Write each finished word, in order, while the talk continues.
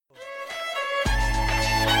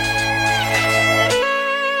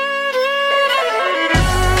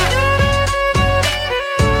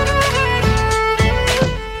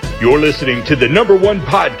You're listening to the #1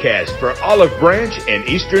 podcast for Olive Branch and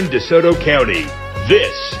Eastern DeSoto County.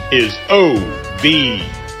 This is OB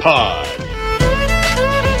Pod.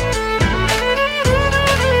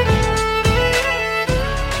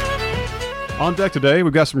 On deck today,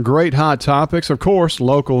 we've got some great hot topics. Of course,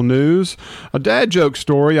 local news, a dad joke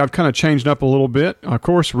story I've kind of changed up a little bit. Of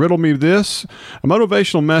course, riddle me this, a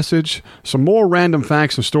motivational message, some more random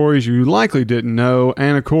facts and stories you likely didn't know,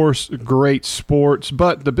 and of course, great sports.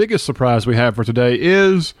 But the biggest surprise we have for today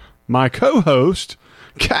is my co-host,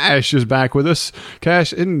 Cash, is back with us.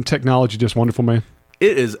 Cash, isn't technology just wonderful, man?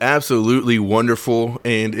 It is absolutely wonderful,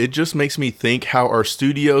 and it just makes me think how our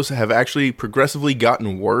studios have actually progressively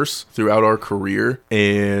gotten worse throughout our career,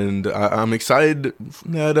 and I'm excited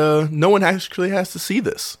that no one actually has to see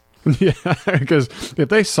this. Yeah, because if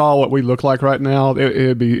they saw what we look like right now,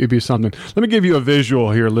 it'd be something. Let me give you a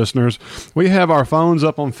visual here, listeners. We have our phones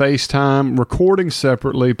up on FaceTime, recording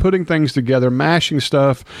separately, putting things together, mashing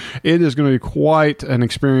stuff. It is going to be quite an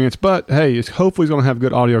experience, but hey, hopefully it's going to have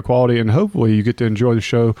good audio quality, and hopefully you get to enjoy the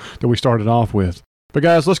show that we started off with. But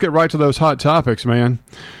guys, let's get right to those hot topics, man.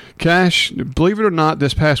 Cash, believe it or not,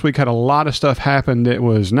 this past week had a lot of stuff happen that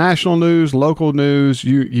was national news, local news,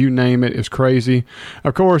 you name it. It's crazy.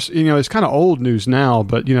 Of course, it's kind of old news now,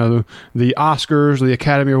 but, the Oscars, the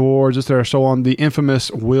Academy Awards, etc., so on, the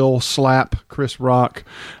infamous Will slap Chris Rock.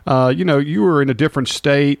 You were in a different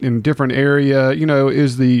state, in a different area.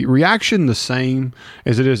 Is the reaction the same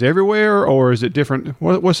as it is everywhere, or is it different?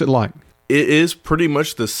 What's it like? It is pretty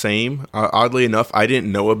much the same. Oddly enough, I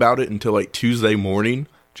didn't know about it until like Tuesday morning,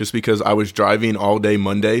 just because I was driving all day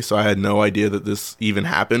Monday, so I had no idea that this even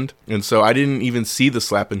happened. And so I didn't even see the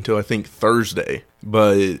slap until I think Thursday.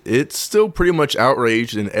 But it's still pretty much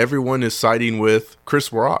outraged, and everyone is siding with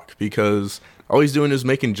Chris Rock because all he's doing is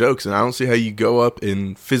making jokes, and I don't see how you go up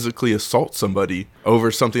and physically assault somebody over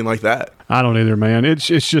something like that. I don't either, man. It's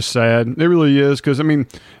just sad. It really is, because,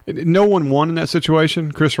 no one won in that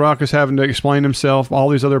situation. Chris Rock is having to explain himself. All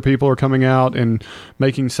these other people are coming out and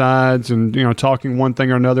making sides and, talking one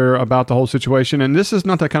thing or another about the whole situation. And this is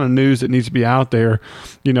not that kind of news that needs to be out there,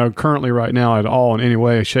 currently right now at all in any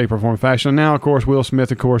way, shape, or form, or fashion. And now, of course, Will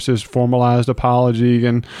Smith, of course, has formalized apology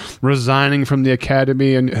and resigning from the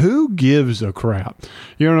Academy. And who gives a crap?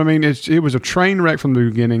 You know what I mean? It was a train wreck from the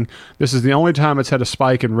beginning. This is the only time it's had a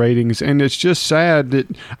spike in ratings. And it's just sad that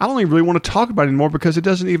I don't even really want to talk about it anymore because it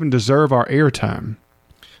doesn't even deserve our airtime.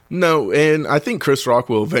 No, and I think Chris Rock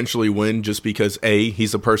will eventually win just because, A,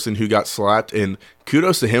 he's a person who got slapped, and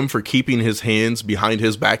kudos to him for keeping his hands behind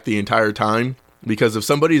his back the entire time. Because if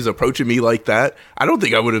somebody's approaching me like that, I don't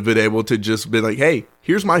think I would have been able to just be like, hey,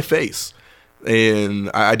 here's my face.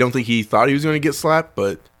 And I don't think he thought he was going to get slapped,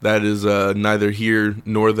 but that is neither here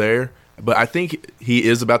nor there. But I think he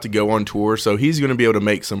is about to go on tour, so he's going to be able to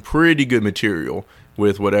make some pretty good material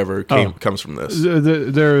with whatever comes from this.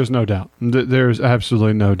 There is no doubt. There's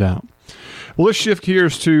absolutely no doubt. Well, let's shift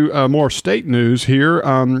gears to more state news here.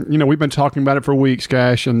 We've been talking about it for weeks,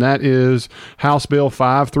 Cash, and that is House Bill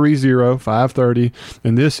 530,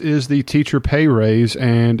 and this is the teacher pay raise.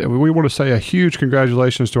 And we want to say a huge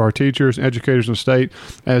congratulations to our teachers and educators in the state,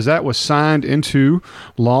 as that was signed into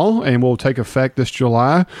law and will take effect this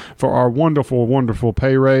July for our wonderful, wonderful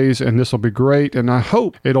pay raise. And this will be great, and I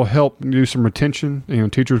hope it'll help do some retention.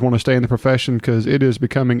 Teachers want to stay in the profession because it is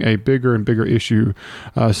becoming a bigger and bigger issue.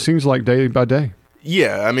 Seems like day by day.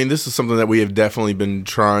 Yeah, this is something that we have definitely been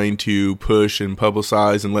trying to push and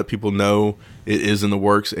publicize and let people know it is in the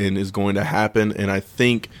works and is going to happen. And I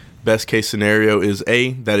think best case scenario is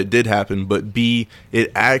A, that it did happen, but B,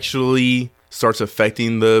 it actually starts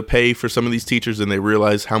affecting the pay for some of these teachers and they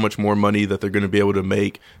realize how much more money that they're going to be able to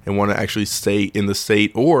make and want to actually stay in the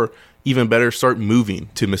state, or even better, start moving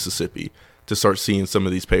to Mississippi to start seeing some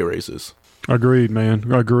of these pay raises. Agreed,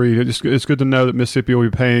 man. Agreed. It's good to know that Mississippi will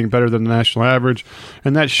be paying better than the national average,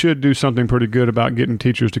 and that should do something pretty good about getting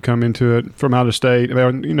teachers to come into it from out of state.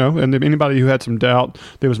 And anybody who had some doubt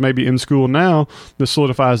that was maybe in school now, this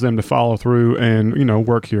solidifies them to follow through and,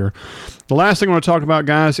 work here. The last thing I want to talk about,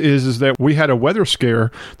 guys, is that we had a weather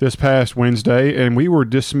scare this past Wednesday, and we were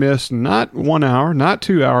dismissed not 1 hour, not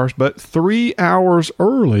 2 hours, but 3 hours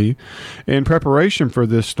early in preparation for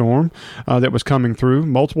this storm that was coming through.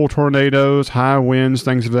 Multiple tornadoes, high winds,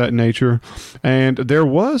 things of that nature. And there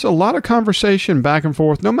was a lot of conversation back and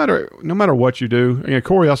forth, no matter what you do.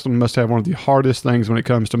 Corey Usleton must have one of the hardest things when it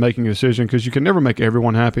comes to making a decision, because you can never make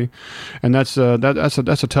everyone happy. And that's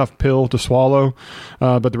a tough pill to swallow.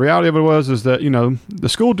 But the reality of it was, was is that, the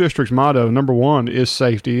school district's motto, number one, is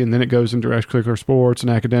safety, and then it goes into extracurricular sports and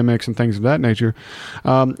academics and things of that nature.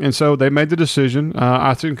 And so they made the decision.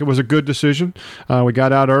 I think it was a good decision. We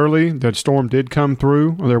got out early. The storm did come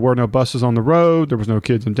through. There were no buses on the road. There was no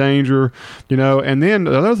kids in danger, And then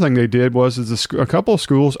the other thing they did was a couple of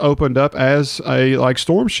schools opened up as a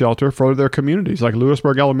storm shelter for their communities. Like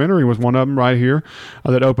Lewisburg Elementary was one of them right here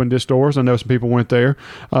that opened its doors. I know some people went there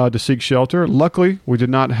to seek shelter. Luckily, we did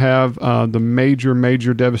not have the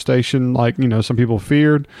major devastation like some people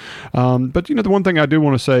feared. But the one thing I do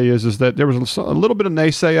want to say is that there was a little bit of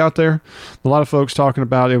naysay out there. A lot of folks talking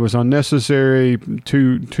about it was unnecessary,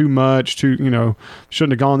 too much,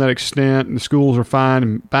 shouldn't have gone that extent. And the schools are fine.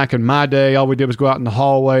 And back in my day, all we did was go out in the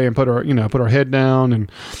hallway and put our head down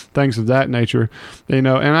and things of that nature. And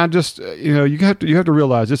I just you have to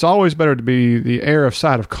realize it's always better to be the air of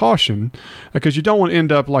side of caution, because you don't want to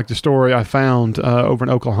end up like the story I found over in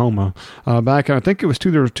Oklahoma back in, I think it was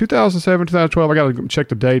 2007, 2012. I got to check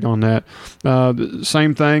the date on that.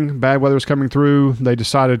 Same thing. Bad weather was coming through. They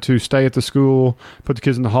decided to stay at the school, put the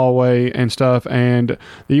kids in the hallway and stuff. And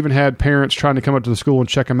they even had parents trying to come up to the school and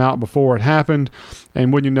check them out before it happened.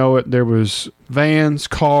 And when you know it, there was vans,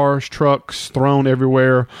 cars, trucks thrown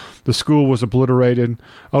everywhere. The school was obliterated.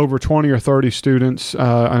 Over 20 or 30 students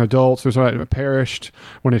and adults perished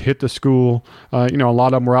when it hit the school. A lot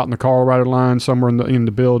of them were out in the Colorado line, somewhere in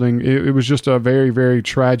the building. It was just a very, very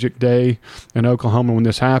tragic day in Oklahoma when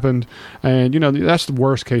this happened. And, that's the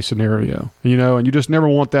worst case scenario, and you just never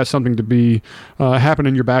want that something to be happen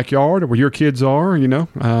in your backyard or where your kids are,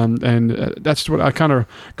 and that's what I kind of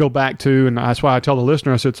go back to. And that's why I tell the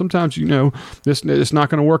listener, I said, sometimes, it's not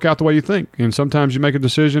going to work out the way you think. And sometimes you make a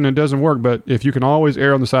decision and it doesn't work. But if you can always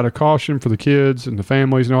err on the side of caution for the kids and the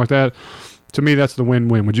families and all like that, to me, that's the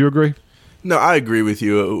win-win. Would you agree? No, I agree with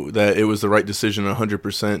you that it was the right decision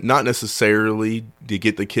 100%. Not necessarily to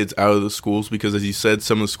get the kids out of the schools, because as you said,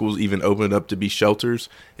 some of the schools even opened up to be shelters.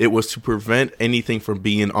 It was to prevent anything from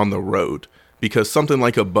being on the road, because something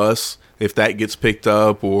like a bus, if that gets picked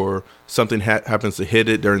up or something happens to hit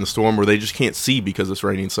it during the storm where they just can't see because it's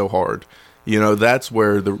raining so hard, that's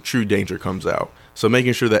where the true danger comes out. So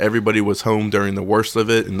making sure that everybody was home during the worst of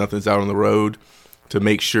it and nothing's out on the road to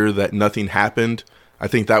make sure that nothing happened, I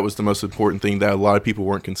think that was the most important thing that a lot of people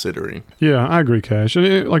weren't considering. Yeah, I agree, Cash.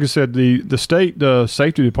 And like I said, the state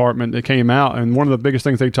safety department that came out, and one of the biggest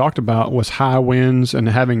things they talked about was high winds and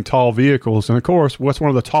having tall vehicles. And of course, what's one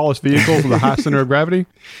of the tallest vehicles with a high center of gravity?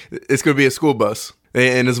 It's going to be a school bus.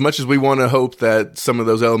 And as much as we want to hope that some of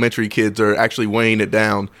those elementary kids are actually weighing it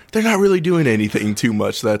down, they're not really doing anything too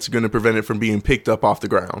much that's going to prevent it from being picked up off the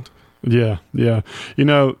ground. Yeah.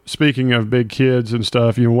 Speaking of big kids and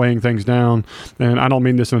stuff, weighing things down, and I don't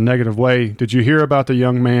mean this in a negative way. Did you hear about the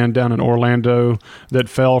young man down in Orlando that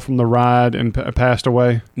fell from the ride and passed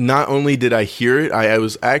away? Not only did I hear it, I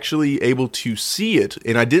was actually able to see it,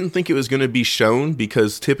 and I didn't think it was going to be shown,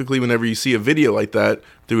 because typically whenever you see a video like that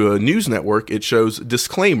through a news network, it shows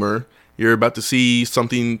disclaimer, you're about to see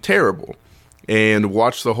something terrible. And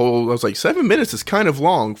watch the whole, I was like, 7 minutes is kind of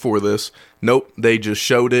long for this. Nope, they just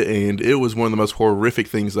showed it, and it was one of the most horrific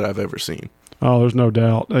things that I've ever seen. Oh, there's no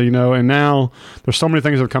doubt. And now there's so many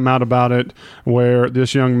things that have come out about it where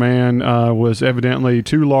this young man was evidently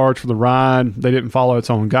too large for the ride. They didn't follow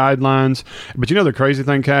its own guidelines. But the crazy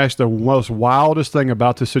thing, Cash, the most wildest thing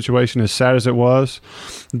about this situation, as sad as it was,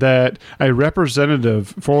 that a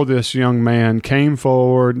representative for this young man came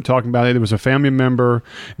forward talking about it. It was a family member,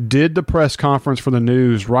 did the press conference for the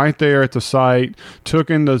news right there at the site,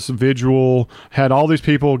 took in this vigil, had all these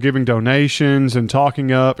people giving donations and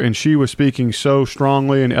talking up, and she was speaking so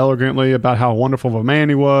strongly and elegantly about how wonderful of a man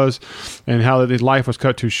he was and how that his life was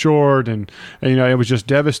cut too short, and it was just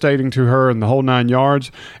devastating to her and the whole 9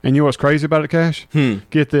 yards. And you know what's crazy about it, Cash?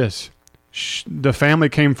 Get this. The family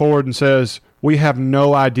came forward and says, we have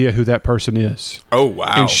no idea who that person is. Oh,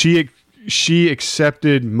 wow. And she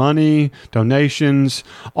accepted money, donations,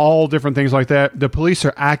 all different things like that. The police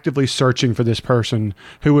are actively searching for this person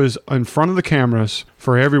who was in front of the cameras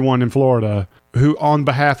for everyone in Florida, who on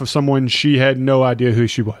behalf of someone she had no idea who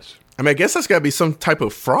she was. I mean, I guess that's got to be some type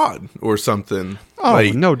of fraud or something. Oh,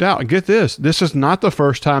 no doubt. Get this. This is not the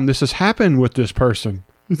first time this has happened with this person.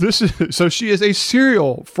 So she is a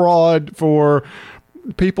serial fraud for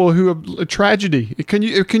people who have a tragedy. Can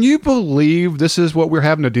you believe this is what we're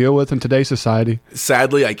having to deal with in today's society?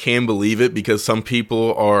 Sadly, I can believe it, because some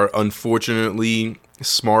people are unfortunately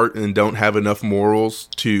smart and don't have enough morals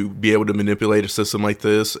to be able to manipulate a system like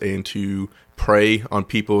this and to prey on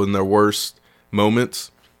people in their worst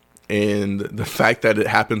moments. And the fact that it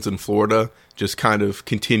happens in Florida just kind of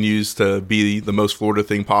continues to be the most Florida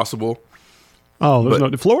thing possible.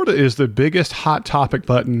 Oh, Florida is the biggest hot topic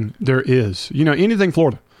button there is. Anything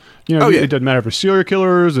Florida. It doesn't matter if it's serial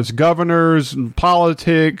killers, it's governors,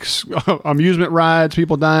 politics, amusement rides,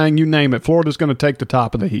 people dying, you name it. Florida's going to take the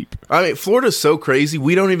top of the heap. I mean, Florida's so crazy,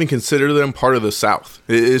 we don't even consider them part of the South.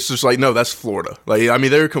 It's just like, no, that's Florida.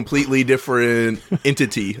 They're a completely different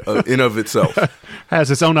entity in of itself. Has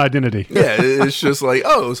its own identity. Yeah, it's just like,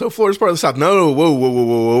 oh, so Florida's part of the South. No,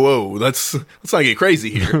 whoa. Let's not get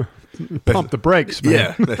crazy here. Pump the brakes,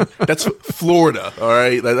 man. Yeah, that's Florida, all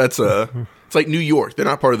right? It's like New York. They're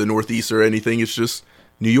not part of the Northeast or anything. It's just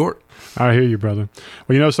New York. I hear you, brother.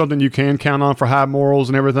 Well, something you can count on for high morals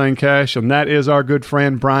and everything, Cash, and that is our good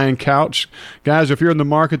friend Brian Couch. Guys, if you're in the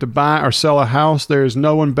market to buy or sell a house, there is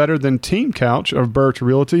no one better than Team Couch of Birch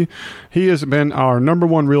Realty. He has been our number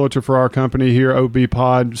one realtor for our company here, OB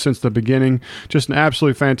Pod, since the beginning. Just an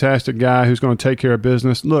absolutely fantastic guy who's going to take care of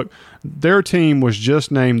business. Look, their team was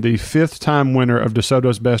just named the 5th-time winner of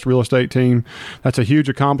DeSoto's Best Real Estate Team. That's a huge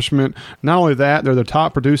accomplishment. Not only that, they're the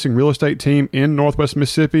top producing real estate team in Northwest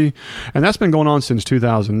Mississippi, and that's been going on since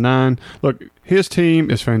 2009. Look, his team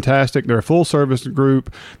is fantastic. They're a full-service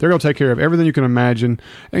group. They're going to take care of everything you can imagine,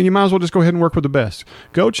 and you might as well just go ahead and work with the best.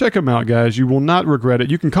 Go check them out, guys. You will not regret it.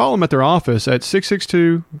 You can call them at their office at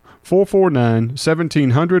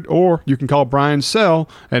 662-449-1700, or you can call Brian's cell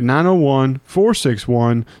at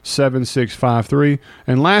 901-461-7653.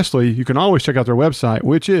 And lastly, you can always check out their website,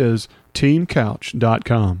 which is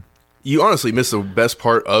teamcouch.com. You honestly missed the best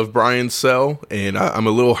part of Brian's cell, and I'm a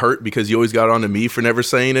little hurt because you always got on to me for never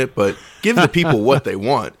saying it, but give the people what they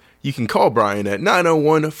want. You can call Brian at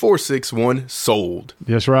 901-461-SOLD.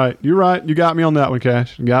 That's right. You're right. You got me on that one,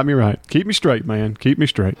 Cash. You got me right. Keep me straight, man. Keep me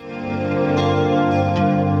straight.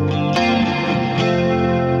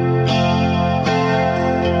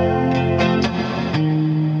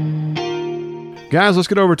 Guys, let's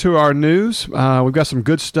get over to our news. We've got some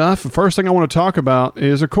good stuff. The first thing I want to talk about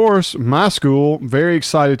is, of course, my school. Very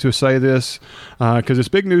excited to say this because it's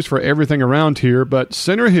big news for everything around here. But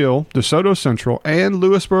Center Hill, DeSoto Central, and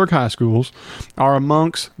Lewisburg High Schools are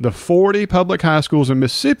amongst the 40 public high schools in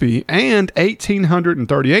Mississippi and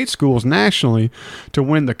 1,838 schools nationally to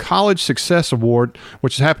win the College Success Award,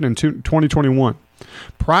 which is happening in 2021.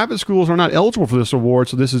 Private schools are not eligible for this award,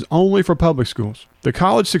 so this is only for public schools. The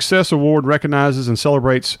College Success Award recognizes and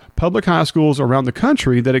celebrates public high schools around the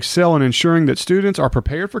country that excel in ensuring that students are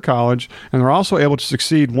prepared for college and are also able to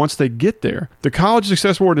succeed once they get there. The College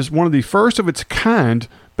Success Award is one of the first of its kind,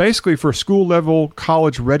 basically for school-level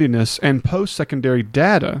college readiness and post-secondary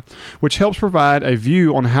data, which helps provide a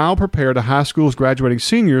view on how prepared a high school's graduating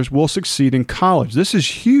seniors will succeed in college. This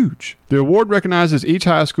is huge. The award recognizes each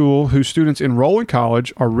high school whose students enroll in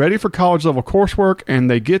college are ready for college-level coursework and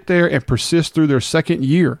they get there and persist through their second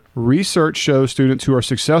year. Research shows students who are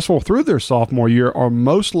successful through their sophomore year are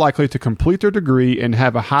most likely to complete their degree and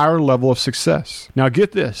have a higher level of success. Now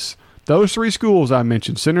get this. Those 3 schools I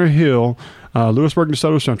mentioned, Center Hill, Lewisburg, and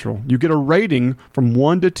DeSoto Central, you get a rating from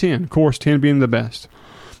 1 to 10, of course, 10 being the best.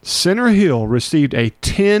 Center Hill received a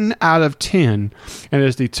 10 out of 10 and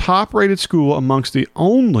is the top-rated school amongst the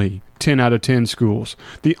only 10 out of 10 schools.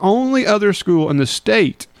 The only other school in the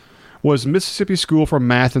state was Mississippi School for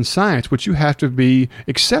Math and Science, which you have to be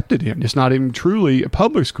accepted in. It's not even truly a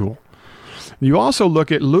public school. You also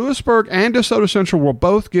look at Lewisburg and DeSoto Central were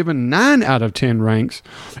both given 9 out of 10 ranks,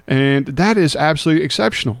 and that is absolutely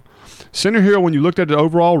exceptional. Center Hill, when you looked at the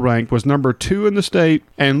overall rank, was number 2 in the state,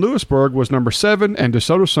 and Lewisburg was number 7, and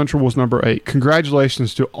DeSoto Central was number 8.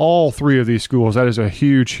 Congratulations to all 3 of these schools. That is a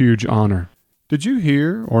huge, huge honor. Did you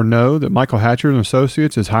hear or know that Michael Hatcher &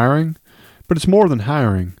 Associates is hiring? But it's more than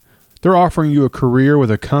hiring. They're offering you a career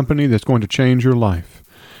with a company that's going to change your life.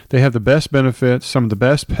 They have the best benefits, some of the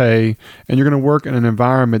best pay, and you're going to work in an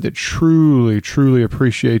environment that truly, truly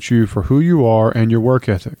appreciates you for who you are and your work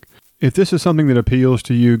ethic. If this is something that appeals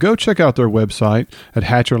to you, go check out their website at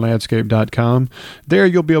hatcherlandscape.com. There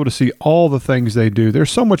you'll be able to see all the things they do. They're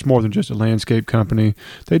so much more than just a landscape company.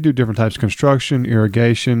 They do different types of construction,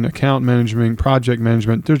 irrigation, account management, project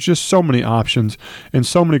management. There's just so many options and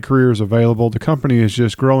so many careers available. The company is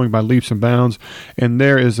just growing by leaps and bounds, and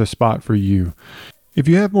there is a spot for you. If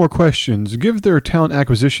you have more questions, give their talent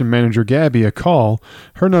acquisition manager, Gabby, a call.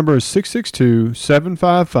 Her number is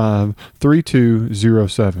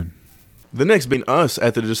 662-755-3207. The next being us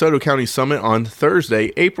at the DeSoto County Summit on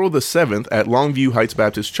Thursday, April the 7th at Longview Heights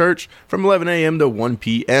Baptist Church from 11 a.m. to 1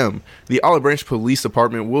 p.m. The Olive Branch Police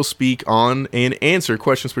Department will speak on and answer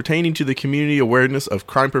questions pertaining to the community awareness of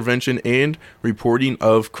crime prevention and reporting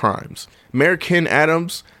of crimes. Mayor Ken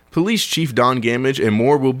Adams, Police Chief Don Gamage, and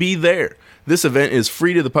more will be there. This event is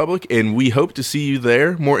free to the public, and we hope to see you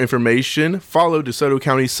there. More information, follow DeSoto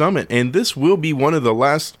County Summit, and this will be one of the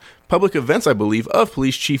last public events, I believe, of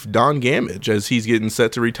Police Chief Don Gamage as he's getting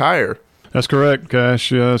set to retire. That's correct,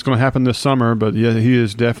 Cash. It's going to happen this summer, but yeah, he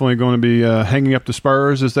is definitely going to be hanging up the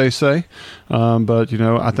spurs, as they say. But,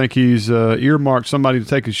 I think he's earmarked somebody to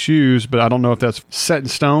take his shoes, but I don't know if that's set in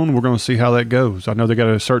stone. We're going to see how that goes. I know they got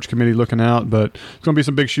a search committee looking out, but it's going to be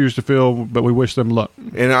some big shoes to fill, but we wish them luck.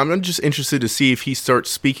 And I'm just interested to see if he starts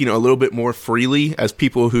speaking a little bit more freely, as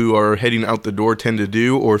people who are heading out the door tend to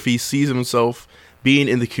do, or if he sees himself being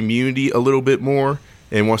in the community a little bit more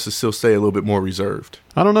and wants to still stay a little bit more reserved.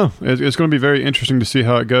 I don't know. It's going to be very interesting to see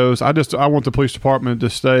how it goes. I want the police department to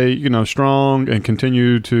stay, strong and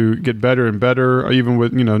continue to get better and better, even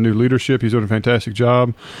with, new leadership. He's doing a fantastic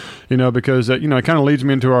job, because, it kind of leads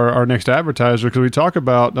me into our next advertiser, because we talk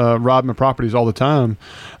about robbing properties all the time.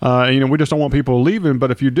 We just don't want people leaving.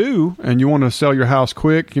 But if you do, and you want to sell your house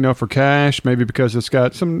quick, for cash, maybe because it's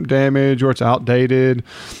got some damage or it's outdated,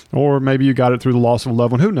 or maybe you got it through the loss of a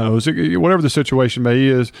loved one, who knows, whatever the situation may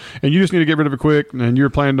is, and you just need to get rid of it quick, and you're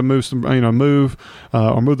planning to move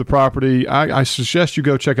move the property, I suggest you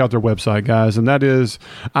go check out their website, guys, and that is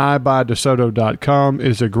iBuyDeSoto.com. It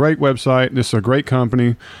is a great website. This is a great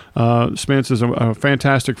company. Spence is a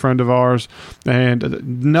fantastic friend of ours,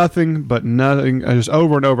 and nothing, just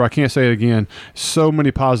over and over, I can't say it again, so many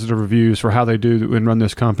positive reviews for how they do and run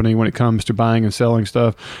this company when it comes to buying and selling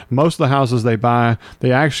stuff. Most of the houses they buy,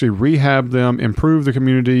 they actually rehab them, improve the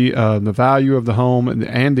community, the value of the home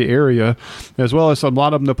and the area, as well as a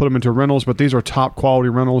lot of them, they'll put them into rentals, but these are top quality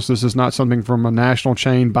rentals. This is not something from a national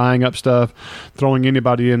chain buying up stuff, throwing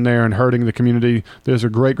anybody in there and hurting the community. There's a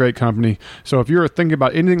great, great company. So if you're thinking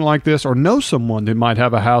about anything like this, or know someone that might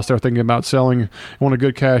have a house they're thinking about selling, want a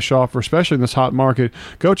good cash offer, especially in this hot market,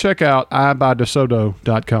 go check out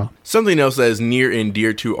iBuyDeSoto.com. Something else that is near and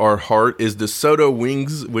dear to our heart is DeSoto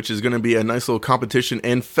Wings, which is going to be a nice little competition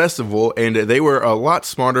and festival, and they were a lot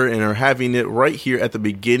smarter and are having it right here at the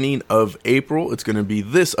beginning of April. It's going to be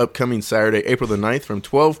this upcoming Saturday, April the 9th, from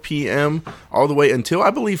 12 p.m. all the way until,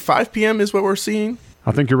 I believe, 5 p.m. is what we're seeing.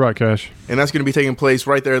 I think you're right, Cash. And that's going to be taking place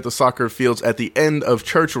right there at the soccer fields at the end of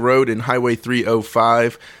Church Road and Highway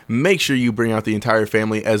 305. Make sure you bring out the entire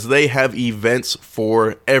family, as they have events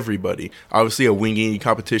for everybody. Obviously, a winging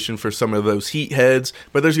competition for some of those heat heads,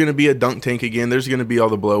 but there's going to be a dunk tank again. There's going to be all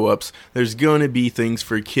the blow-ups. There's going to be things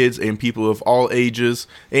for kids and people of all ages,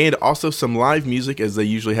 and also some live music, as they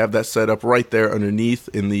usually have that set up right there underneath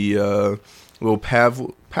in the little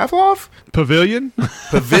Pavlov? Pavilion?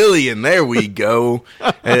 Pavilion, there we go.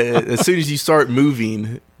 As soon as you start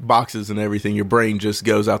moving boxes and everything, your brain just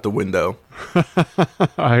goes out the window.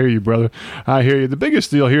 I hear you, brother. I hear you. The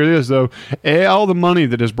biggest deal here is, though, all the money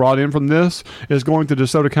that is brought in from this is going to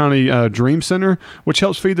DeSoto County Dream Center, which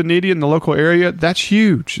helps feed the needy in the local area. That's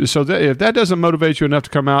huge. So if that doesn't motivate you enough to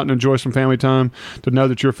come out and enjoy some family time, to know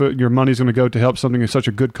that your money is going to go to help something in such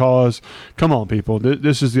a good cause, come on, people.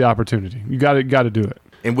 This is the opportunity. You got to do it.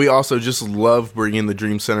 And we also just love bringing the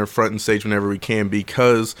Dream Center front and stage whenever we can,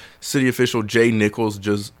 because city official Jay Nichols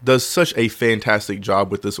just does such a fantastic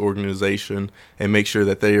job with this organization and make sure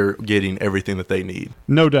that they are getting everything that they need.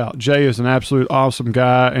 No doubt. Jay is an absolute awesome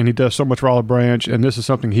guy, and he does so much for Olive Branch, and this is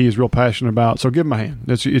something he is real passionate about. So give him a hand.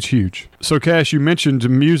 It's huge. So, Cash, you mentioned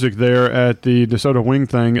music there at the DeSoto Wing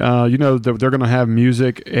thing. They're going to have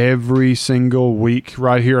music every single week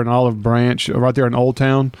right here in Olive Branch, right there in Old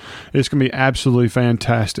Town. It's going to be absolutely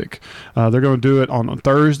fantastic. They're going to do it on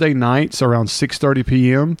Thursday nights around 6:30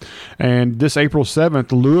 p.m. And this April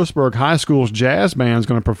 7th, Lewisburg High School's jazz band is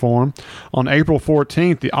going to perform. On April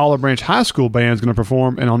 14th, the Olive Branch High School band is going to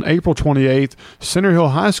perform. And on April 28th, Center Hill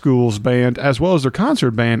High School's band, as well as their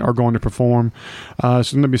concert band, are going to perform.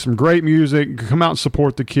 It's going to be some great music. Come out and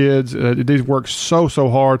support the kids. They work so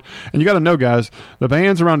hard. And you got to know, guys, the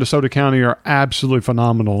bands around DeSoto County are absolutely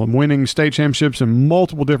phenomenal. And winning state championships in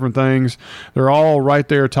multiple different things. They're all right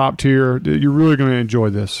there, top tier. You're really going to enjoy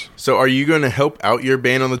this. So are you going to help out your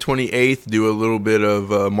band on the 28th, do a little bit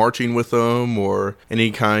of marching with them, or any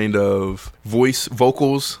kind of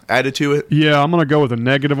vocals added to it? Yeah, I'm going to go with a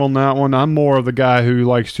negative on that one. I'm more of the guy who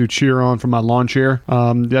likes to cheer on from my lawn chair.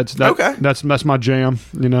 Okay. That's my jam,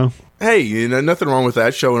 Hey, nothing wrong with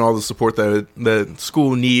that, showing all the support that the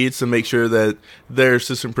school needs to make sure that their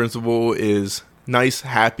assistant principal is nice,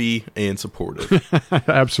 happy, and supportive.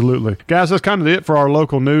 Absolutely. Guys, that's kind of it for our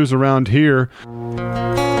local news around here.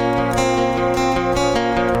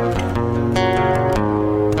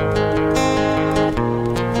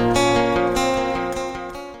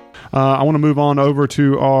 I want to move on over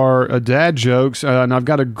to our dad jokes, and I've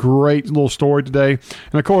got a great little story today.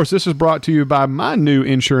 And of course, this is brought to you by my new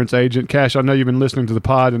insurance agent, Cash. I know you've been listening to the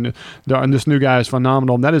pod, and this new guy is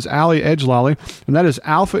phenomenal. And that is Allie Edgelolly, and that is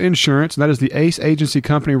Alpha Insurance, and that is the Ace Agency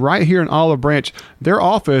Company right here in Olive Branch. Their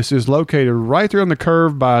office is located right there on the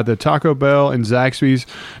curve by the Taco Bell and Zaxby's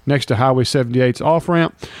next to Highway 78's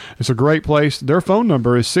off-ramp. It's a great place. Their phone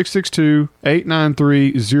number is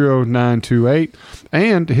 662-893-0928,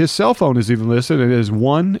 and his cell phone is even listed. It is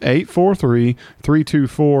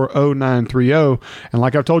 1-843-324-0930. And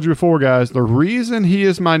like I've told you before, guys, the reason he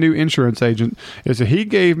is my new insurance agent is that he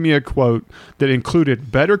gave me a quote that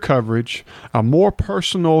included better coverage, a more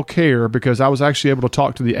personal care, because I was actually able to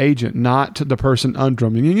talk to the agent, not to the person under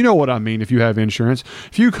him. And you know what I mean if you have insurance.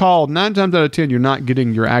 If you call, 9 times out of 10, you're not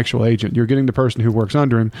getting your actual agent. You're getting the person who works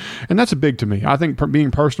under him. And that's a big to me. I think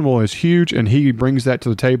being personal is huge, and he brings that to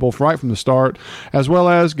the table right from the start, as well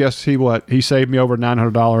as, guess he saved me over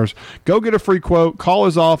 $900. Go get a free quote, call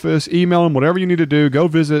his office, email him, whatever you need to do, go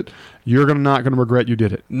visit. You're not going to regret you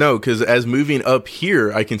did it. No, because as moving up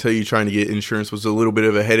here, I can tell you trying to get insurance was a little bit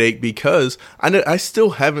of a headache because I still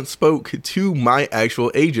haven't spoke to my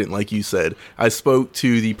actual agent, like you said. I spoke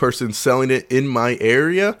to the person selling it in my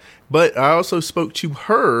area, but I also spoke to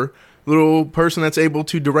her little person that's able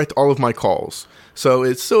to direct all of my calls. So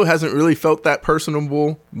it still hasn't really felt that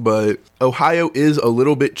personable, but Ohio is a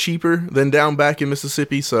little bit cheaper than down back in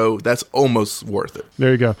Mississippi, so that's almost worth it.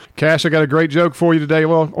 There you go. Cash, I got a great joke for you today,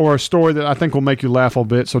 or a story that I think will make you laugh a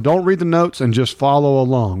little bit. So don't read the notes and just follow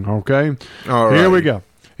along, okay? All right. Here we go.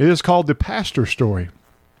 It is called The Pastor Story.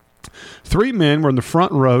 3 men were in the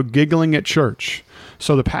front row giggling at church.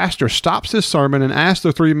 So the pastor stops his sermon and asks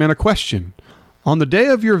the 3 men a question. On the day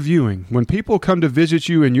of your viewing, when people come to visit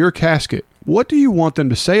you in your casket, what do you want them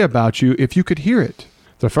to say about you if you could hear it?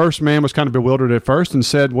 The first man was kind of bewildered at first and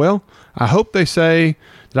said, well, I hope they say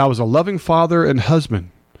that I was a loving father and husband.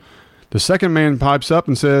 The second man pipes up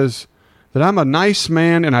and says that I'm a nice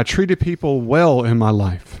man and I treated people well in my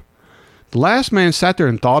life. The last man sat there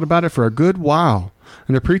and thought about it for a good while,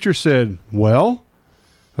 and the preacher said, well?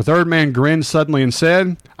 The third man grinned suddenly and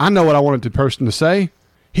said, I know what I wanted the person to say.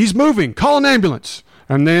 He's moving. Call an ambulance.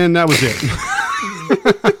 And then that was it.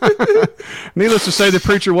 Needless to say, the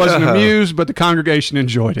preacher wasn't amused, but the congregation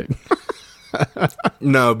enjoyed it.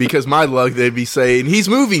 No, because my luck, they'd be saying, he's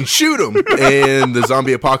moving, shoot him. And the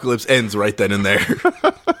zombie apocalypse ends right then and there.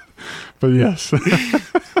 But yes.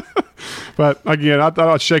 But again, I thought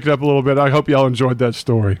I'd shake it up a little bit. I hope y'all enjoyed that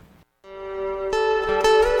story.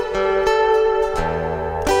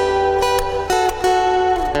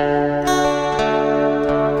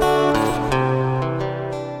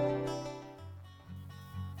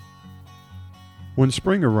 When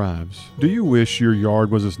spring arrives, do you wish your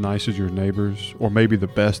yard was as nice as your neighbor's, or maybe the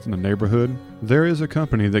best in the neighborhood? There is a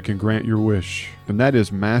company that can grant your wish, and that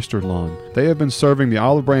is Master Lawn. They have been serving the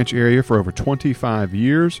Olive Branch area for over 25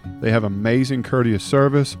 years. They have amazing courteous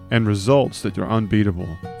service and results that are unbeatable.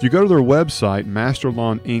 If you go to their website,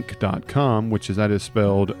 masterlawninc.com, that is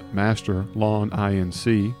spelled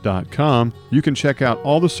masterlawninc.com, you can check out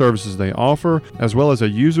all the services they offer, as well as a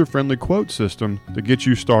user-friendly quote system to get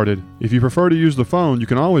you started. If you prefer to use the phone, you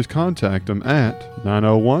can always contact them at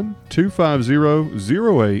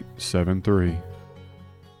 901-250-0873.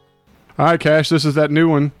 All right, Cash, this is that new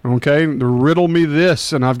one, okay? Riddle me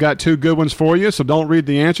this, and I've got 2 good ones for you, so don't read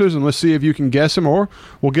the answers, and let's see if you can guess them, or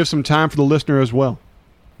we'll give some time for the listener as well.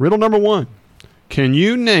 Riddle number 1. Can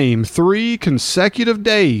you name 3 consecutive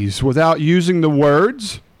days without using the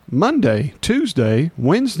words Monday, Tuesday,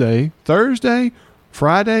 Wednesday, Thursday,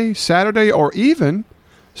 Friday, Saturday, or even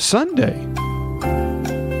Sunday?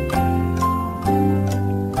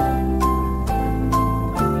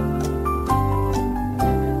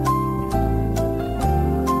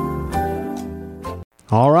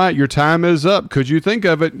 All right, your time is up. Could you think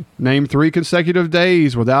of it? Name 3 consecutive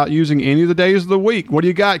days without using any of the days of the week. What do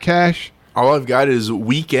you got, Cash? All I've got is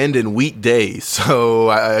weekend and weekdays, so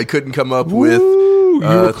I couldn't come up with you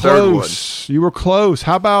were third one. You were close.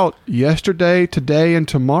 How about yesterday, today, and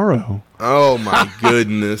tomorrow? Oh, my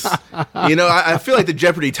goodness. I feel like the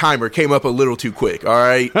Jeopardy timer came up a little too quick, all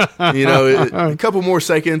right? A couple more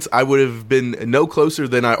seconds, I would have been no closer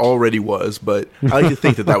than I already was, but I like to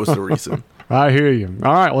think that was the reason. I hear you.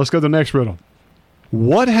 All right, let's go to the next riddle.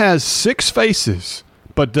 What has 6 faces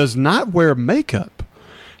but does not wear makeup,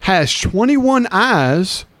 has 21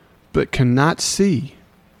 eyes but cannot see?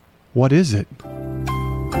 What is it?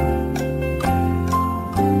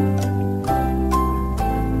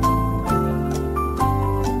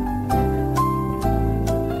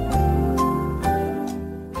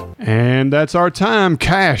 And that's our time.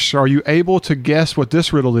 Cash, are you able to guess what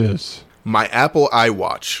this riddle is? My Apple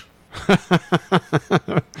iWatch.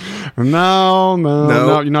 No,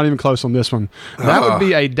 you're not even close on this one. That would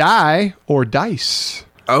be a die or dice.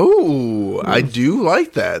 Oh, I do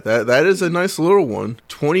like that. That is a nice little one.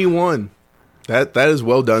 21. That is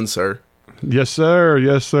well done, sir. Yes, sir.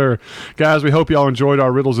 Yes, sir. Guys, we hope y'all enjoyed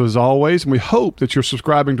our riddles as always, and we hope that you're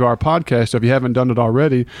subscribing to our podcast if you haven't done it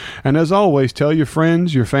already. And as always, tell your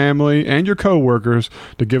friends, your family, and your coworkers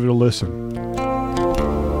to give it a listen.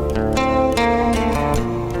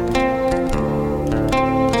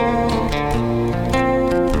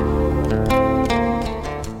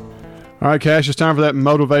 All right, Cash, it's time for that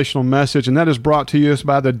motivational message, and that is brought to you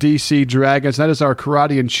by the DC Dragons. That is our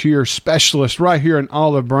karate and cheer specialist right here in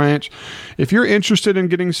Olive Branch. If you're interested in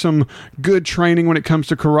getting some good training when it comes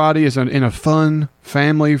to karate in a fun,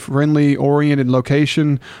 family-friendly, oriented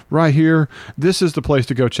location right here, this is the place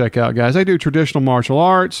to go check out, guys. They do traditional martial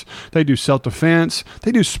arts. They do self-defense.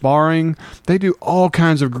 They do sparring. They do all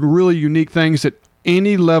kinds of really unique things that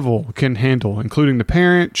any level can handle, including the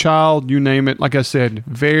parent, child, you name it. Like I said,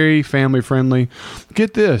 very family friendly.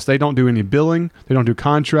 Get this, they don't do any billing. They don't do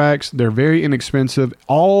contracts. They're very inexpensive.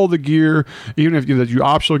 All the gear, even if that you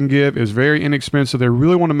optional can give, is very inexpensive. They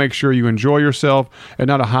really want to make sure you enjoy yourself at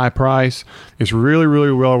not a high price. It's really,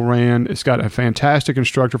 really well ran. It's got a fantastic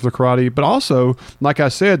instructor for the karate, but also, like I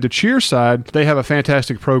said, the cheer side, they have a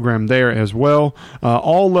fantastic program there as well.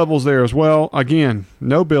 All levels there as well. Again,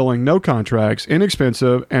 no billing, no contracts, inexpensive,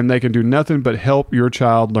 and they can do nothing but help your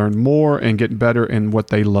child learn more and get better in what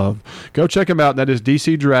they love. Go check them out. That is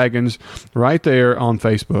DC Dragons right there on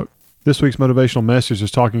Facebook. This week's motivational message is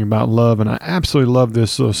talking about love, and I absolutely love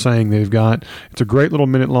this little saying they've got. It's a great little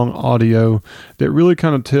minute-long audio that really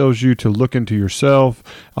kind of tells you to look into yourself,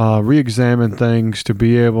 re-examine things, to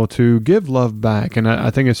be able to give love back. And I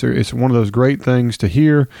think it's one of those great things to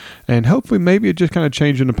hear, and hopefully maybe it just kind of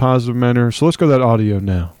change in a positive manner. So let's go to that audio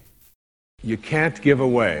now. You can't give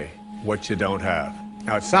away what you don't have.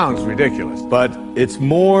 Now, it sounds ridiculous, but it's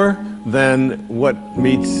more than what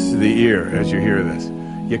meets the ear as you hear this.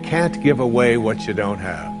 You can't give away what you don't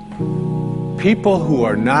have. People who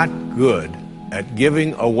are not good at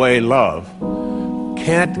giving away love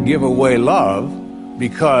can't give away love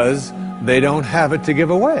because they don't have it to give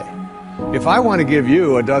away. If I want to give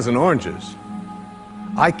you a dozen oranges,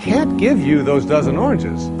 I can't give you those dozen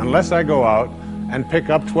oranges unless I go out and pick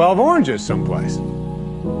up 12 oranges someplace.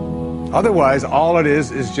 Otherwise, all it is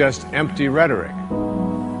just empty rhetoric.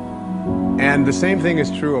 And the same thing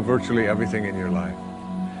is true of virtually everything in your life.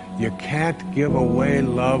 You can't give away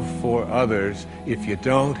love for others if you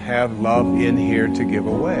don't have love in here to give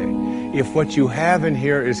away. If what you have in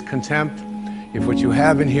here is contempt, if what you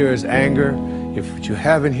have in here is anger, if what you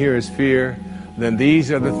have in here is fear, then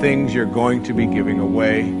these are the things you're going to be giving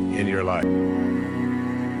away in your life.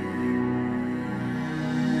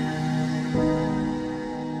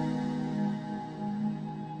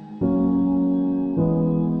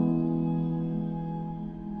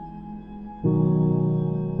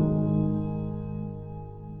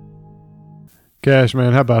 Cash,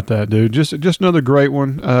 man, how about that, dude? Just another great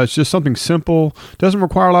one. It's just something simple. Doesn't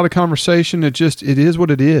require a lot of conversation. It is what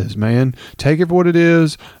it is, man. Take it for what it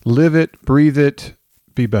is. Live it, breathe it,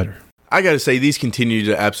 be better. I got to say, these continue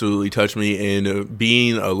to absolutely touch me, and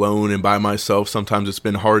being alone and by myself, sometimes it's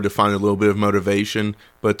been hard to find a little bit of motivation,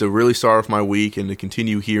 but to really start off my week and to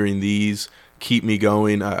continue hearing these keep me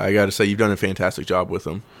going, I got to say, you've done a fantastic job with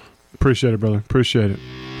them. Appreciate it, brother. Appreciate it.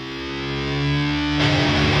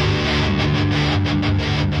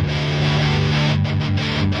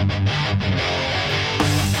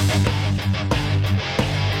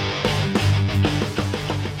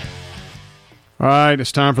 All right,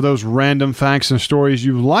 it's time for those random facts and stories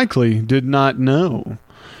you likely did not know.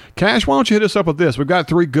 Cash, why don't you hit us up with this? We've got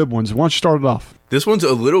 3 good ones. Why don't you start it off? This one's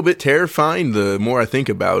a little bit terrifying the more I think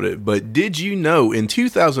about it, but did you know in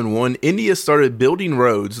 2001, India started building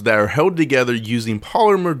roads that are held together using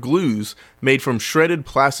polymer glues made from shredded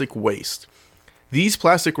plastic waste? These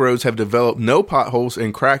plastic roads have developed no potholes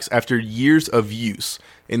and cracks after years of use,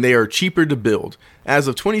 and they are cheaper to build. As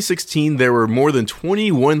of 2016, there were more than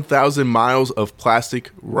 21,000 miles of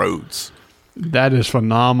plastic roads. That is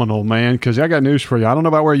phenomenal, man, because I got news for you. I don't know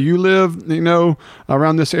about where you live,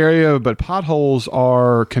 around this area, but potholes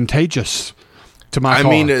are contagious to my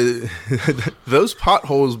car. I mean, those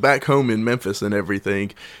potholes back home in Memphis and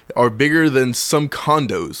everything are bigger than some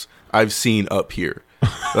condos I've seen up here.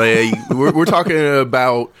 Like, we're talking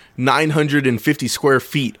about 950 square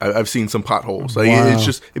feet. I've seen some potholes. Like, wow.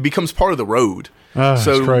 It becomes part of the road. So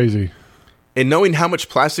it's crazy. And knowing how much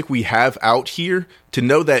plastic we have out here, to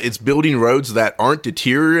know that it's building roads that aren't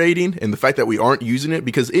deteriorating, and the fact that we aren't using it,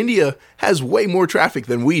 because India has way more traffic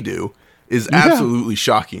than we do, is absolutely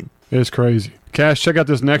shocking. It's crazy. Cash, check out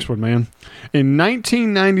this next one, man. In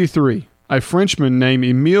 1993, a Frenchman named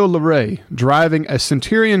Emile Larrey, driving a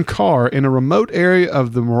Centurion car in a remote area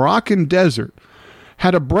of the Moroccan desert,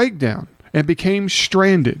 had a breakdown and became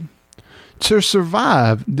stranded. To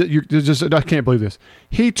survive, I can't believe this.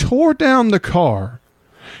 He tore down the car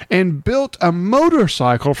and built a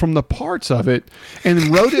motorcycle from the parts of it and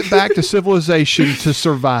rode it back to civilization to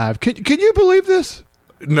survive. Can you believe this?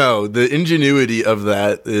 No, the ingenuity of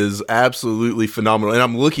that is absolutely phenomenal. And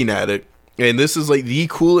I'm looking at it, and this is like the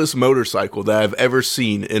coolest motorcycle that I've ever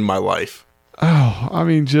seen in my life. Oh, I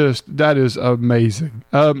mean, that is amazing.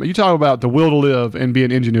 You talk about the will to live and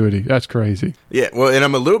being ingenuity. That's crazy. Yeah, well, and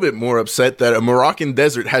I'm a little bit more upset that a Moroccan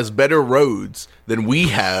desert has better roads than we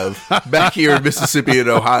have back here in Mississippi and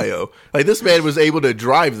Ohio. Like, this man was able to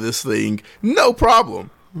drive this thing, no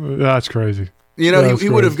problem. That's crazy. You know, he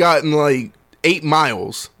would have gotten like 8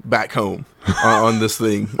 miles back home on this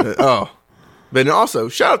thing. But also,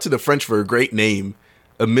 shout out to the French for a great name,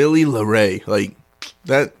 Emile Larrey. Like,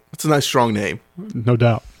 that's a nice, strong name. No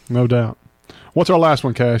doubt. No doubt. What's our last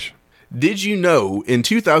one, Cash? Did you know in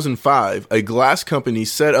 2005, a glass company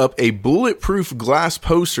set up a bulletproof glass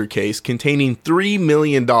poster case containing $3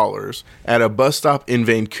 million at a bus stop in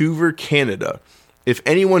Vancouver, Canada? If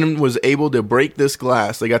anyone was able to break this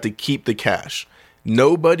glass, they got to keep the cash.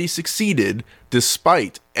 Nobody succeeded,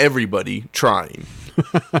 despite everybody trying.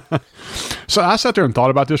 So I sat there and thought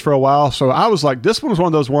about this for a while. So I was like, this one was one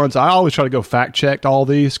of those ones I always try to go fact check all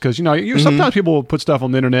these because, sometimes people will put stuff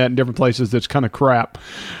on the internet in different places that's kind of crap.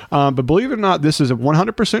 But believe it or not, this is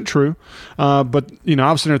 100% true. But,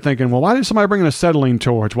 I was sitting there thinking, well, why didn't somebody bring an acetylene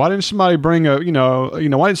torch? Why didn't somebody bring why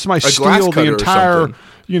didn't somebody steal the entire,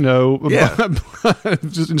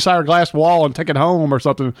 just entire glass wall and take it home or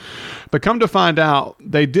something? But come to find out,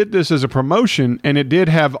 they did this as a promotion, and it did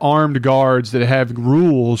have armed guards that have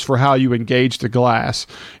rules for how you engage the glass.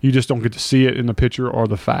 You just don't get to see it in the picture or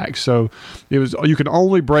the facts. So you can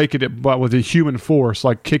only break it but with a human force,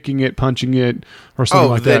 like kicking it, punching it, or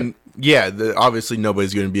something like that. Yeah, obviously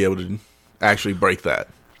nobody's going to be able to actually break that.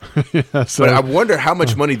 So, but I wonder how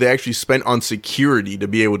much money they actually spent on security to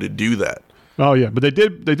be able to do that. Oh yeah, but they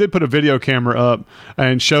did put a video camera up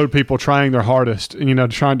and showed people trying their hardest,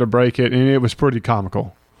 trying to break it, and it was pretty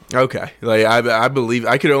comical. Okay, like I believe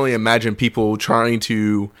I could only imagine people trying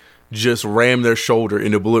to just ram their shoulder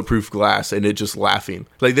into bulletproof glass and it just laughing.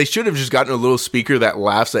 Like, they should have just gotten a little speaker that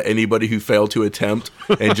laughs at anybody who failed to attempt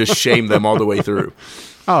and just shame them all the way through.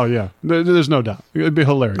 Oh yeah, there's no doubt. It'd be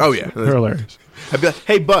hilarious. Oh yeah, hilarious. I'd be like,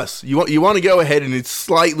 hey, bus, you want to go ahead and it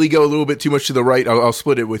slightly go a little bit too much to the right? I'll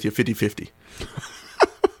split it with you 50-50.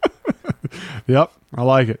 Yep, I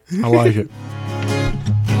like it.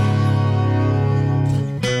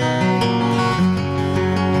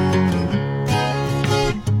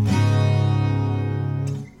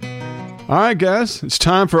 All right, guys, it's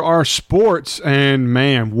time for our sports, and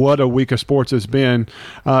man, what a week of sports it's been.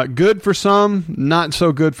 Good for some, not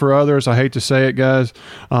so good for others. I hate to say it, guys,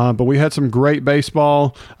 but we had some great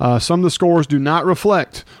baseball. Some of the scores do not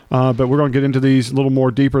reflect, but we're going to get into these a little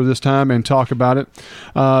more deeper this time and talk about it.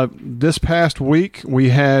 This past week,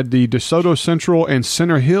 we had the DeSoto Central and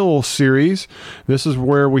Center Hill series. This is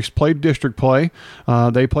where we played district play.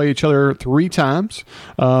 They play each other 3 times.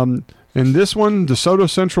 In this one, DeSoto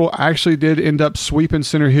Central actually did end up sweeping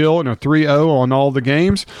Center Hill in a 3-0 on all the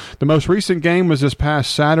games. The most recent game was this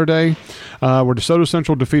past Saturday, where DeSoto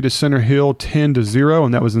Central defeated Center Hill 10-0,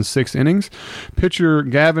 and that was in 6 innings. Pitcher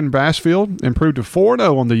Gavin Bassfield improved to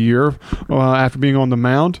 4-0 on the year after being on the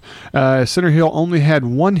mound. Center Hill only had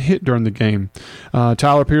 1 hit during the game.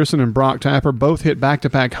 Tyler Pearson and Brock Tapper both hit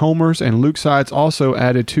back-to-back homers, and Luke Seitz also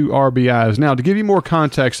added 2 RBIs. Now, to give you more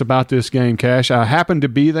context about this game, Cash, I happened to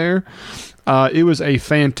be there. It was a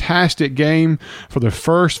fantastic game for the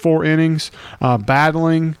first 4 innings.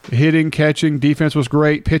 Battling, hitting, catching, defense was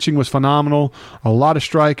great. Pitching was phenomenal. A lot of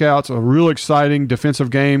strikeouts, a real exciting defensive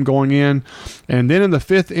game going in. And then in the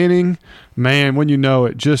 5th inning, man, when you know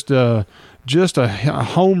it, just a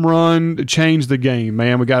home run to change the game,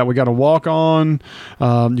 man. We got a walk on.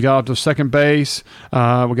 You got up to second base. We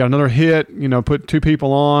got another hit. Put 2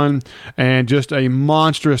 people on, and just a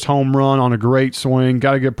monstrous home run on a great swing.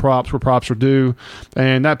 Got to give props where props are due,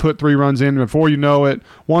 and that put 3 runs in. Before you know it,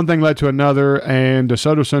 one thing led to another, and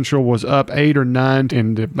DeSoto Central was up 8 or 9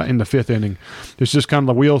 in the 5th inning. It's just kind of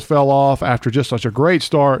the wheels fell off after just such a great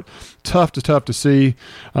start. Tough to see.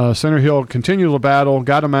 Center Hill continued to battle,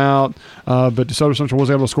 got them out. but DeSoto Central was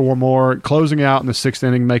able to score more, closing out in the 6th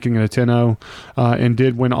inning, making it a 10-0, and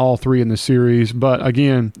did win all 3 in the series. But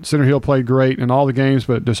again, Center Hill played great in all the games,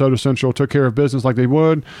 but DeSoto Central took care of business like they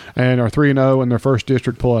would and are 3-0 in their first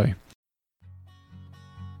district play.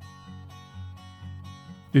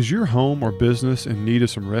 Is your home or business in need of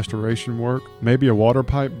some restoration work? Maybe a water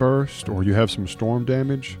pipe burst, or you have some storm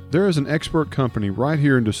damage? There is an expert company right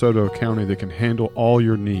here in DeSoto County that can handle all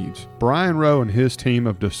your needs. Brian Rowe and his team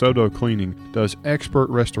of DeSoto Cleaning does expert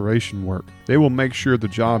restoration work. They will make sure the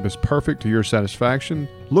job is perfect to your satisfaction.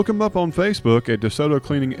 Look them up on Facebook at DeSoto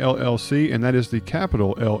Cleaning LLC, and that is the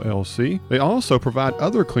capital LLC. They also provide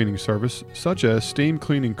other cleaning service such as steam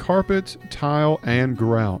cleaning carpets, tile, and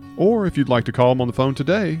grout. Or if you'd like to call them on the phone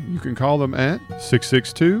today, you can call them at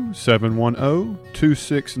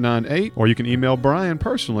 662-710-2698, or you can email Brian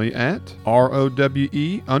personally at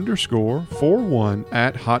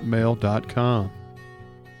rowe_41@hotmail.com.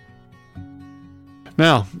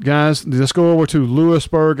 Now, guys, let's go over to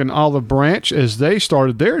Lewisburg and Olive Branch as they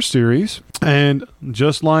started their series. And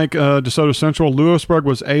just like DeSoto Central, Lewisburg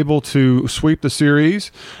was able to sweep the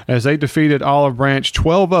series as they defeated Olive Branch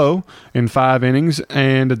 12-0 in 5 innings,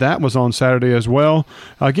 and that was on Saturday as well.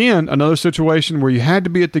 Again, another situation where you had to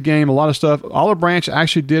be at the game, a lot of stuff. Olive Branch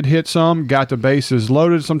actually did hit some, got the bases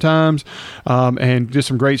loaded sometimes, and did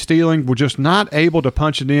some great stealing. Were just not able to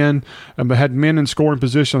punch it in, but had men in scoring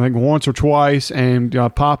position, I think, once or twice, and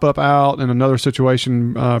pop-up out in another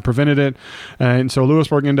situation prevented it. And so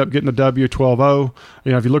Lewisburg ended up getting the W 12-0.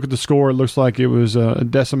 If you look at the score, it looks like it was a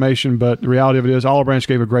decimation, but the reality of it is Olive Branch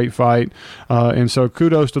gave a great fight. And so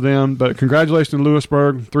kudos to them. But congratulations to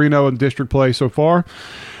Lewisburg, 3-0 in district play so far.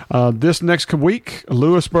 This next week,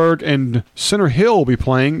 Lewisburg and Center Hill will be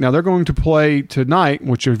playing. Now, they're going to play tonight,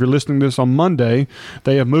 which if you're listening to this on Monday,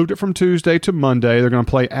 they have moved it from Tuesday to Monday. They're going to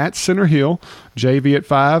play at Center Hill, JV at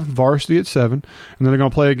 5, varsity at 7. And then they're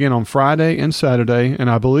going to play again on Friday and Saturday. And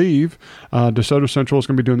I believe DeSoto Central is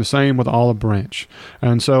going to be doing the same with Olive Branch.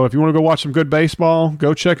 And so if you want to go watch some good baseball,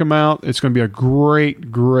 go check them out. It's going to be a great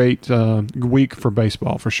week for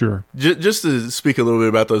baseball for sure. Just to speak a little bit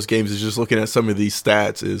about those games, is just looking at some of these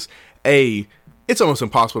stats is, it's almost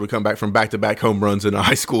impossible to come back from back-to-back home runs in a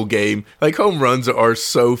high school game. Like, home runs are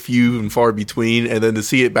so few and far between, and then to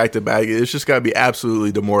see it back-to-back, it's just got to be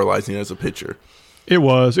absolutely demoralizing as a pitcher. It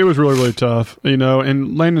was really, really tough,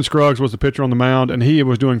 and Landon Scruggs was the pitcher on the mound, and he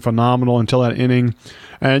was doing phenomenal until that inning.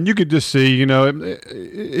 And you could just see,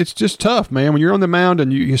 it's just tough, man. When you're on the mound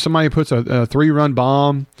and somebody puts a 3-run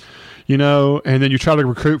bomb, and then you try to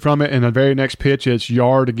recruit from it, and the very next pitch, it's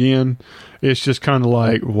yard again. It's just kind of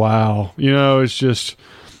like, wow. It's just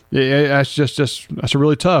that's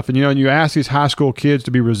really tough. And, and you ask these high school kids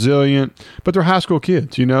to be resilient, but they're high school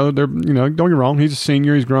kids, they're, don't get me wrong. He's a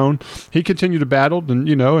senior. He's grown. He continued to battle and,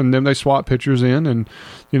 and then they swap pitchers in and,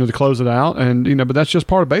 to close it out. And, but that's just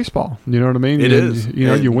part of baseball. You know what I mean? It is.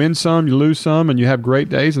 You win some, you lose some, and you have great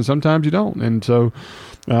days, and sometimes you don't. And so,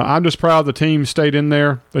 I'm just proud the team stayed in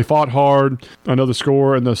there. They fought hard. I know the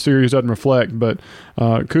score and the series doesn't reflect, but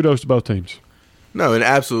kudos to both teams. No, and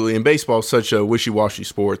absolutely. And baseball is such a wishy-washy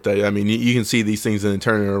sport that, you can see these things and then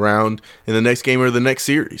turn it around in the next game or the next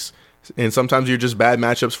series. And sometimes you're just bad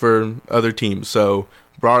matchups for other teams. So,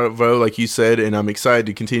 bravo, like you said, and I'm excited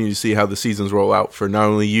to continue to see how the seasons roll out for not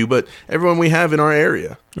only you, but everyone we have in our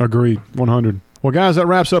area. Agreed, 100. Well, guys, that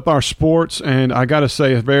wraps up our sports, and I got to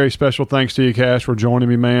say a very special thanks to you, Cash, for joining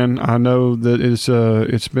me, man. I know that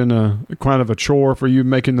it's been a kind of a chore for you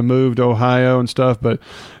making the move to Ohio and stuff, but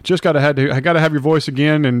just I got to have your voice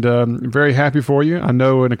again, and very happy for you. I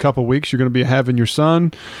know in a couple of weeks you're going to be having your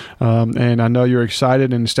son, and I know you're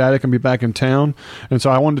excited and ecstatic and be back in town. And so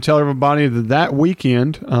I wanted to tell everybody that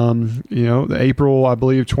weekend, the April, I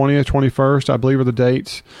believe, 20th, 21st, I believe are the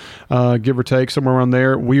dates, give or take, somewhere around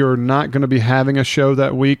there. We are not going to be having a show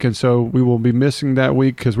that week, and so we will be missing that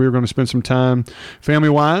week because we were going to spend some time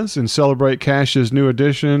family-wise and celebrate Cash's new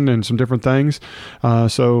addition and some different things.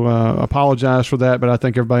 So apologize for that, but I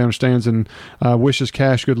think everybody understands and wishes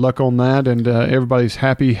Cash good luck on that, and everybody's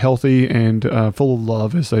happy, healthy, and full of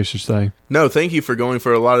love, as they should say. No, thank you for going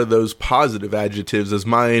for a lot of those positive adjectives, as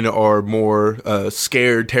mine are more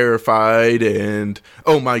scared, terrified, and,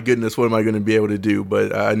 oh my goodness, what am I going to be able to do?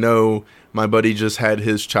 But I know my buddy just had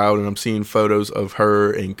his child, and I'm seeing photos of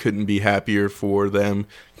her and couldn't be happier for them.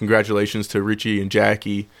 Congratulations to Richie and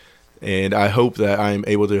Jackie. And I hope that I'm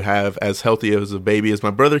able to have as healthy as a baby. As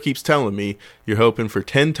my brother keeps telling me, you're hoping for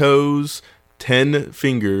 10 toes, 10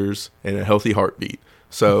 fingers, and a healthy heartbeat.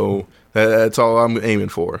 So that's all I'm aiming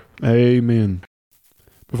for. Amen.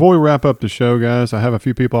 Before we wrap up the show, guys, I have a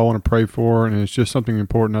few people I want to pray for, and it's just something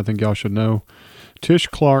important I think y'all should know. Tish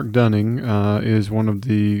Clark Dunning is one of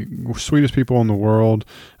the sweetest people in the world.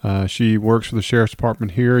 She works for the Sheriff's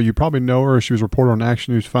Department here. You probably know her. She was a reporter on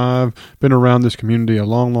Action News 5, been around this community a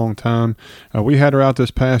long, long time. We had her out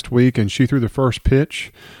this past week, and she threw the first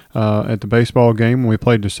pitch at the baseball game when we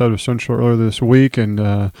played DeSoto Central earlier this week, and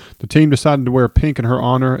the team decided to wear pink in her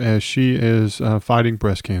honor as she is fighting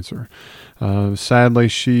breast cancer. Sadly,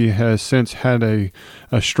 she has since had a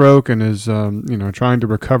stroke and is trying to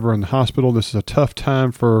recover in the hospital. This is a tough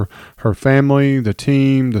time for her family, the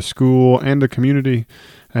team, the school, and the community.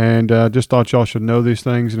 And just thought y'all should know these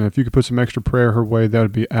things. And if you could put some extra prayer her way, that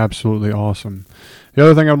would be absolutely awesome. The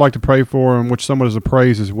other thing I'd like to pray for, and which somewhat is a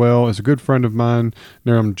praise as well, is a good friend of mine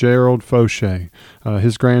named Gerald Fauché.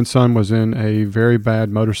 His grandson was in a very bad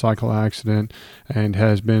motorcycle accident and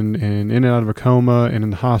has been in and out of a coma and in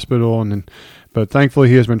the hospital. But thankfully,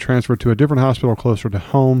 he has been transferred to a different hospital closer to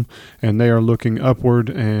home, and they are looking upward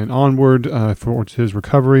and onward towards his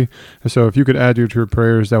recovery. And so if you could add to your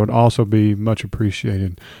prayers, that would also be much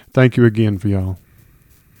appreciated. Thank you again for y'all.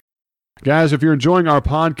 Guys, if you're enjoying our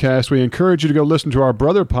podcast, we encourage you to go listen to our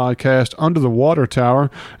brother podcast, Under the Water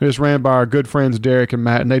Tower. It is ran by our good friends Derek and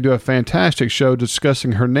Matt, and they do a fantastic show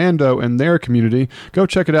discussing Hernando and their community. Go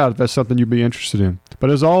check it out if that's something you'd be interested in.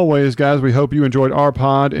 But as always, guys, we hope you enjoyed our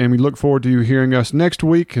pod, and we look forward to you hearing us next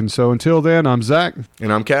week. And so until then, I'm Zach.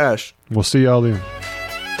 And I'm Cash. We'll see y'all then.